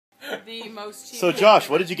the most cheap. So Josh,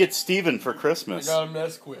 what did you get Steven for Christmas? I got him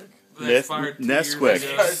Nesquik.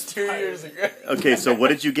 Nesquik. 2 years ago. Okay, so what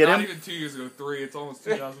did you get him? Not even 2 years ago, 3. It's almost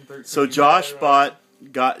 2013. So Josh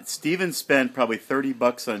Steven spent probably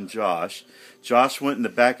 $30 on Josh. Josh went in the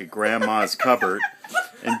back of Grandma's cupboard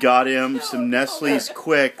and got him some Nestle's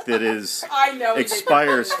Quick that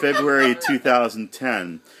expires February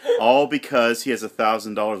 2010. All because he has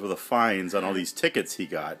 $1,000 worth of fines on all these tickets he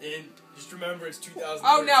got. And just remember, it's 2013.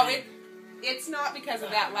 Oh no, it's not because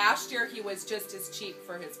of that. Last year he was just as cheap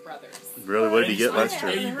for his brothers. Really? What did he get last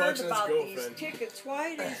year? I haven't heard $80 about on his these girlfriend. tickets.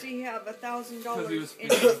 Why does he have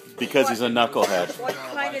 $1,000 Because he's a knucklehead. What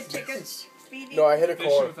kind of tickets? Speeding? No, I hit a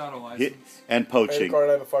Fishing car. without a license. And I hit a poaching. car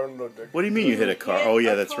and I have a $500 deductible. What do you mean you hit a car? Oh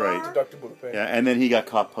yeah, that's right. Deductible to pay. Yeah, and then he got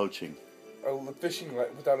caught poaching. Fishing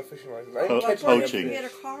without a fishing license. I Po- didn't catch poaching. He had a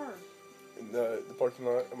car. in the parking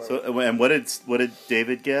lot. So, and what did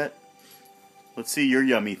David get? Let's see your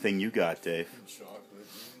yummy thing you got, Dave. Chocolate.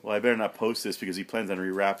 Well, I better not post this because he plans on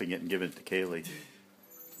rewrapping it and giving it to Kaylee.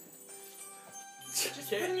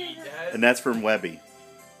 Can't eat that. And that's from Webby.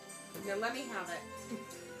 No, let me have it.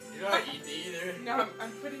 You're not eating either. No,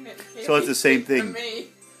 I'm putting it. In So it's the same thing. For me.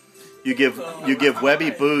 You give Webby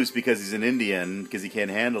booze because he's an Indian because he can't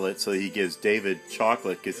handle it, so he gives David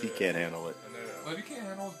chocolate because he can't handle it. Well, you can't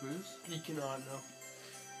handle his booze. He cannot, no.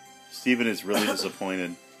 Steven is really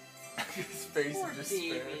disappointed. His face is just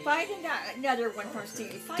staring. Find another one from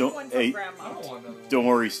Stevie. Find Don't- one from hey. I Grandma. don't want another one. Don't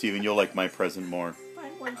worry, Steven, you'll like my present more.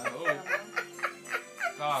 Find one from Oh. Grandma.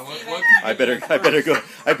 God, what Steven. can I you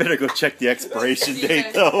get better go check the expiration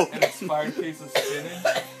date though. An expired case of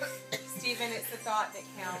spinach. Steven, it's the thought that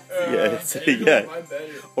counts. Yeah,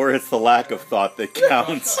 or it's the lack of thought that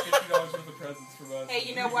counts. $50 worth of presents from us. Hey,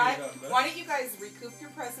 you know what? Why don't you guys recoup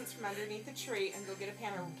your presents from underneath the tree and go get a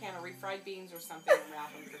can of refried beans or something and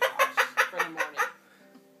wrap them for Josh for the morning?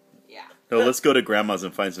 Yeah. No, let's go to Grandma's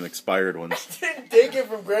and find some expired ones. Didn't take it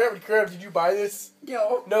from Grandma. Grandma, did you buy this?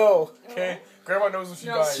 No. No. Okay. Grandma knows what she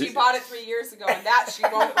No, buys. she bought it 3 years ago, and that she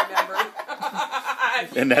won't remember.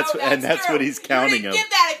 And that's true. what he's counting You of. didn't get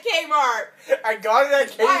that at Kmart. I got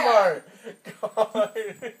it at Kmart. God.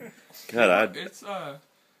 God, It's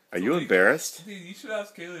are you embarrassed? Dude, you should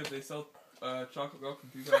ask Kaylee if they sell chocolate milk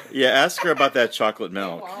from 2000. Yeah, ask her about that chocolate They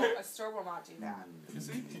milk. won't. A store will not do that. You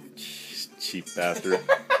see? Cheap bastard.